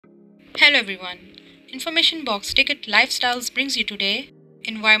Hello everyone. InformationBoxTicket Lifestyles brings you today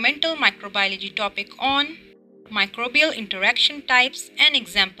environmental microbiology topic on microbial interaction types and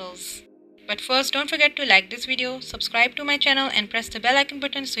examples. But first, don't forget to like this video, subscribe to my channel and press the bell icon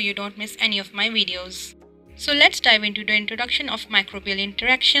button so you don't miss any of my videos. So let's dive into the introduction of microbial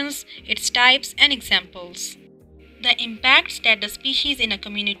interactions, its types and examples. The impacts that the species in a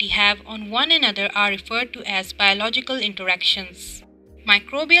community have on one another are referred to as biological interactions.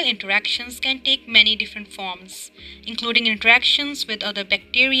 Microbial interactions can take many different forms, including interactions with other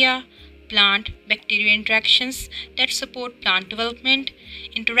bacteria, plant-bacteria interactions that support plant development,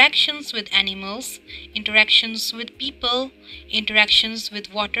 interactions with animals, interactions with people, interactions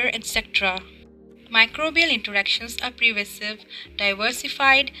with water, etc. Microbial interactions are pervasive,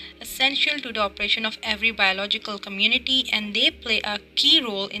 diversified, essential to the operation of every biological community, and they play a key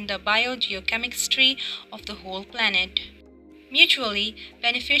role in the biogeochemistry of the whole planet. Mutually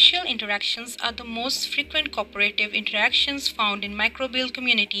beneficial interactions are the most frequent cooperative interactions found in microbial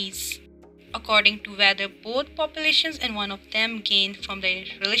communities. According to whether both populations and one of them gain from the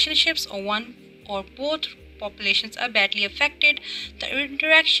relationships or one or both populations are badly affected, the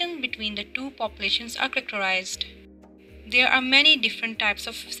interaction between the two populations are characterized. There are many different types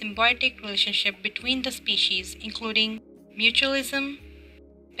of symbiotic relationship between the species, including mutualism,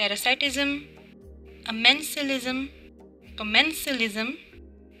 parasitism, amensalism, Commensalism,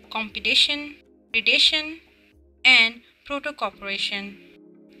 competition, predation, and protocooperation.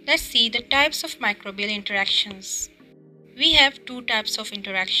 Let's see the types of microbial interactions. We have two types of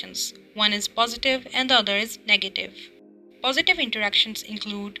interactions. One is positive and the other is negative. Positive interactions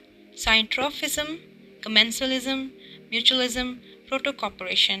include Syntrophism, Commensalism, Mutualism,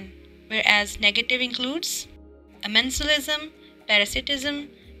 Protocooperation, whereas negative includes Amensalism, Parasitism,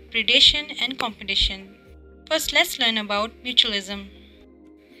 Predation, and competition. First, let's learn about mutualism.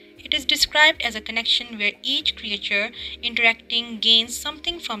 It is described as a connection where each creature interacting gains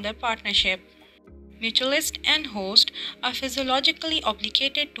something from their partnership. Mutualist and host are physiologically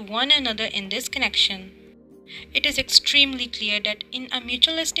obligated to one another in this connection. It is extremely clear that in a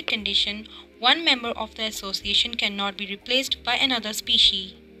mutualistic condition, one member of the association cannot be replaced by another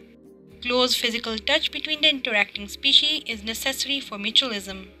species. Close physical touch between the interacting species is necessary for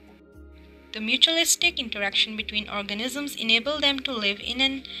mutualism. The mutualistic interaction between organisms enable them to live in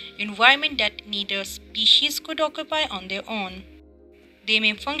an environment that neither species could occupy on their own. They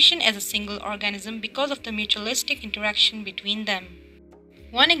may function as a single organism because of the mutualistic interaction between them.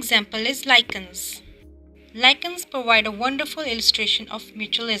 One example is lichens. Lichens provide a wonderful illustration of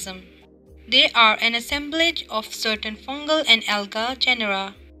mutualism. They are an assemblage of certain fungal and alga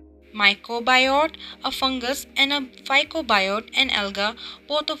genera. Microbiota, a fungus, and a phycobiota, an alga,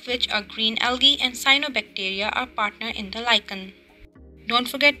 both of which are green algae, and cyanobacteria are partner in the lichen. Don't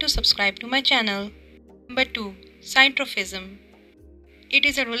forget to subscribe to my channel. Number 2. Syntrophism. It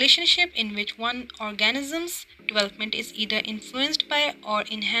is a relationship in which one organism's development is either influenced by or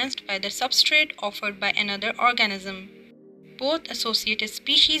enhanced by the substrate offered by another organism. Both associated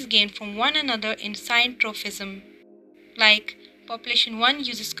species gain from one another in syntrophism, like Population 1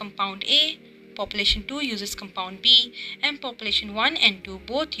 uses compound A, Population 2 uses compound B, and Population 1 and 2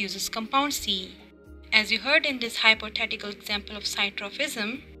 both uses compound C. As you heard in this hypothetical example of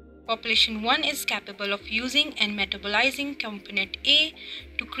syntrophism, Population 1 is capable of using and metabolizing component A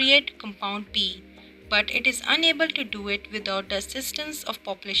to create compound B, but it is unable to do it without the assistance of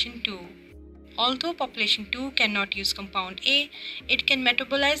Population 2. Although Population 2 cannot use compound A, it can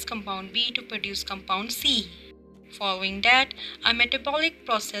metabolize compound B to produce compound C. Following that, a metabolic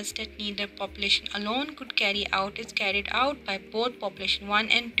process that neither population alone could carry out is carried out by both population 1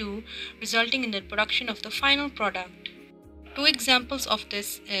 and 2, resulting in the production of the final product. Two examples of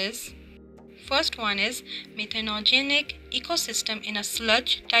this is, first one is methanogenic ecosystem in a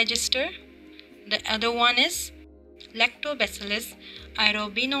sludge digester. The other one is Lactobacillus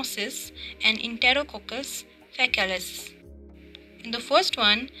aeruginosus and Enterococcus faecalis. In the first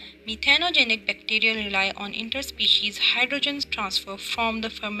one, methanogenic bacteria rely on interspecies hydrogen transfer from the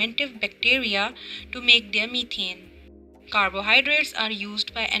fermentive bacteria to make their methane. Carbohydrates are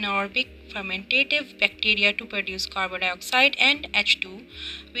used by anaerobic fermentative bacteria to produce carbon dioxide and H2,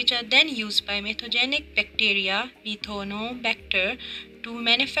 which are then used by methogenic bacteria, methanobacter, to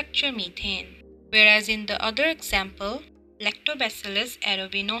manufacture methane. Whereas in the other example, Lactobacillus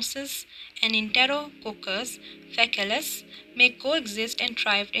aeruginosus and Enterococcus faecalis may coexist and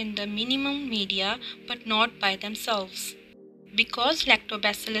thrive in the minimum media but not by themselves. Because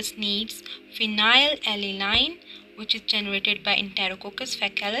Lactobacillus needs phenylalanine, which is generated by Enterococcus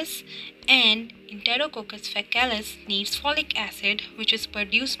faecalis, And Enterococcus faecalis needs folic acid, which is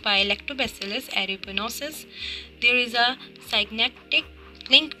produced by Lactobacillus aeruginosus. There is a synergistic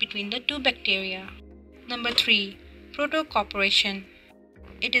link between the two bacteria. Number 3. Protocooperation.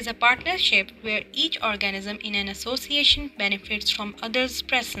 It is a partnership where each organism in an association benefits from others'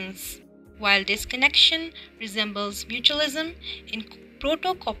 presence. While this connection resembles mutualism, in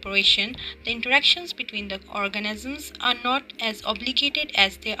protocooperation, the interactions between the organisms are not as obligated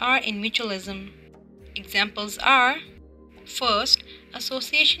as they are in mutualism. Examples are: first,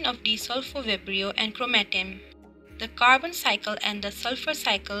 association of disulfovibrio and chromatin. The carbon cycle and the sulfur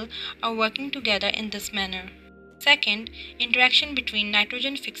cycle are working together in this manner. Second, interaction between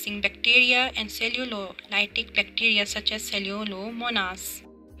nitrogen-fixing bacteria and cellulolytic bacteria such as Cellulomonas.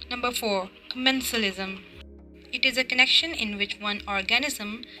 Number 4. Commensalism. It is a connection in which one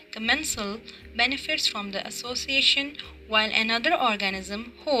organism, commensal, benefits from the association while another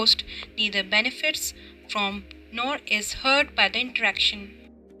organism, host, neither benefits from nor is hurt by the interaction.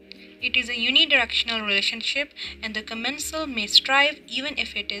 It is a unidirectional relationship and the commensal may strive even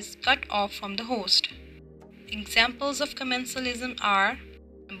if it is cut off from the host. Examples of commensalism are: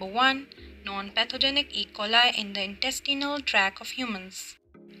 number 1. Non-pathogenic E. coli in the intestinal tract of humans.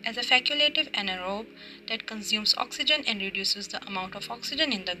 As a facultative anaerobe that consumes oxygen and reduces the amount of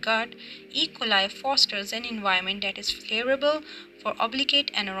oxygen in the gut, E. coli fosters an environment that is favorable for obligate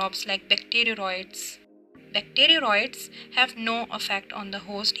anaerobes like bacteroids. Bacteroids have no effect on the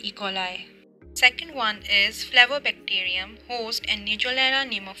host E. coli. Second one is Flavobacterium, host, and Nigella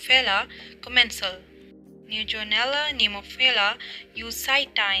nemophila, commensal. Nigella nemophila use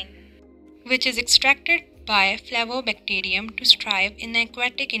cytine, which is extracted by Flavobacterium to strive in an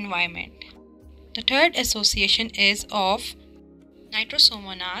aquatic environment. The third association is of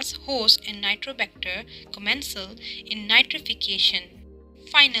Nitrosomonas, host, and Nitrobacter, commensal, in nitrification.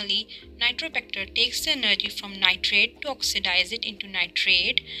 Finally, Nitrobacter takes the energy from nitrate to oxidize it into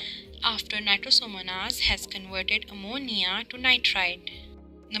nitrate after Nitrosomonas has converted ammonia to nitrite.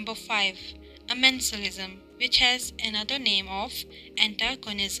 Number 5. Amensalism, which has another name of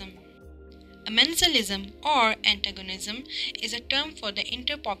antagonism. Amensalism or antagonism is a term for the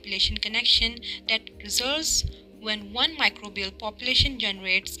interpopulation connection that results when one microbial population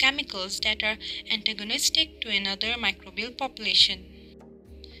generates chemicals that are antagonistic to another microbial population.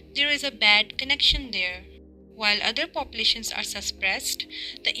 There is a bad connection there. While other populations are suppressed,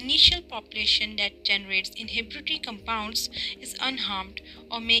 the initial population that generates inhibitory compounds is unharmed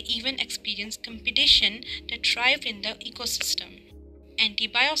or may even experience competition that thrive in the ecosystem.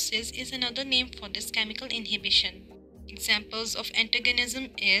 Antibiosis is another name for this chemical inhibition. Examples of antagonism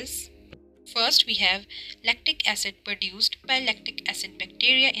is: first, we have lactic acid produced by lactic acid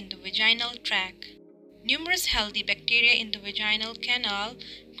bacteria in the vaginal tract. Numerous healthy bacteria in the vaginal canal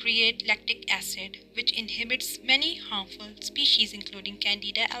create lactic acid, which inhibits many harmful species including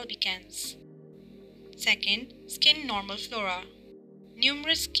Candida albicans. Second, skin normal flora.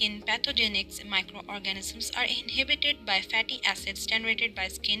 Numerous skin pathogenic microorganisms are inhibited by fatty acids generated by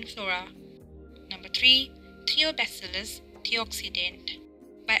skin flora. Number 3. Thiobacillus theoxidant.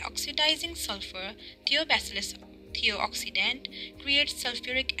 By oxidizing sulfur, Thiobacillus theoxidant creates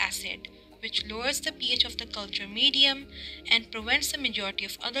sulfuric acid, which lowers the pH of the culture medium and prevents the majority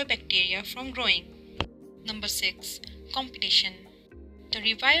of other bacteria from growing. Number 6. Competition. The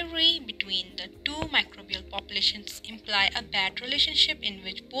rivalry between the two microbial populations imply a bad relationship in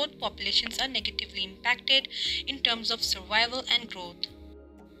which both populations are negatively impacted in terms of survival and growth.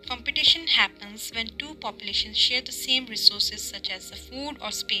 Competition happens when two populations share the same resources such as the food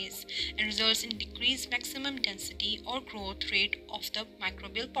or space and results in decreased maximum density or growth rate of the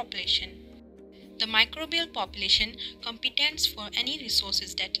microbial population. The microbial population competes for any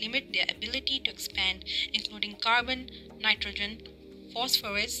resources that limit their ability to expand, including carbon, nitrogen,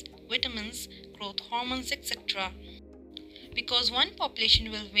 phosphorus, vitamins, growth hormones, etc. Because one population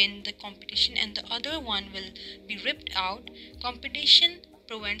will win the competition and the other one will be ripped out, competition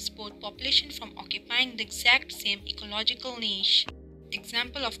prevents both populations from occupying the exact same ecological niche.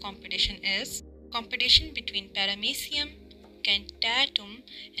 Example of competition is competition between Paramecium canthatum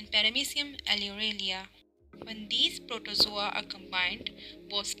and Paramecium aleurelia. When these protozoa are combined,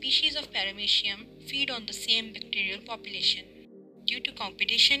 both species of Paramecium feed on the same bacterial population. Due to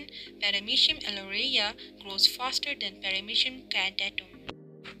competition, Paramecium aleurelia grows faster than Paramecium canthatum.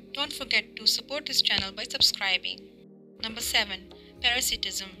 Don't forget to support this channel by subscribing. Number 7.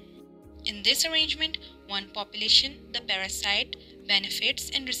 Parasitism. In this arrangement, one population, the parasite, benefits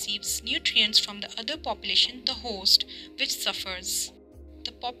and receives nutrients from the other population, the host, which suffers.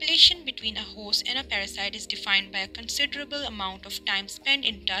 The population between a host and a parasite is defined by a considerable amount of time spent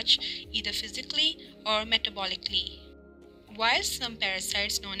in touch, either physically or metabolically. While some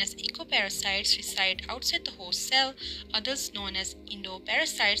parasites known as ecoparasites reside outside the host cell, others known as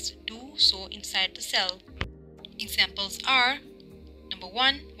endoparasites do so inside the cell. Examples are: number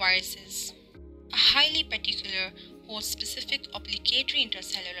 1. Viruses. A highly particular host-specific obligatory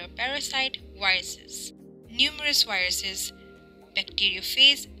intercellular parasite, viruses. Numerous viruses,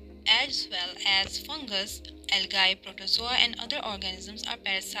 bacteriophage, as well as fungus, algae, protozoa, and other organisms are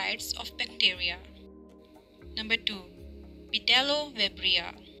parasites of bacteria. Number 2.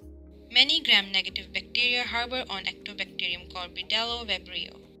 Bdellovibrio. Many gram-negative bacteria harbor an ectobacterium called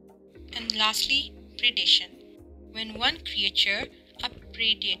Bdellovibrio. And lastly, predation. When one creature, a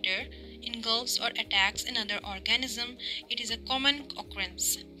predator, engulfs or attacks another organism, it is a common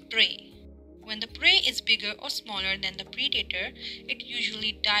occurrence, prey. When the prey is bigger or smaller than the predator, it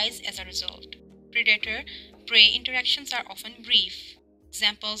usually dies as a result. Predator-prey interactions are often brief.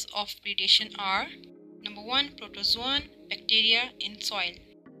 Examples of predation are: number 1. Protozoan bacteria in soil.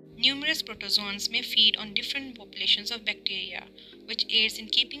 Numerous protozoans may feed on different populations of bacteria, which aids in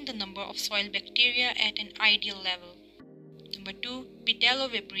keeping the number of soil bacteria at an ideal level. Number 2.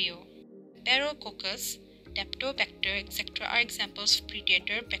 Bdellovibrio. Parococcus, Daptobacter, etc. are examples of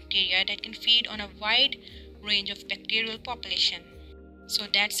predator bacteria that can feed on a wide range of bacterial population. So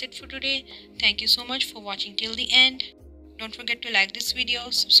that's it for today. Thank you so much for watching till the end. Don't forget to like this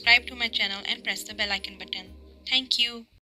video, subscribe to my channel and press the bell icon button. Thank you.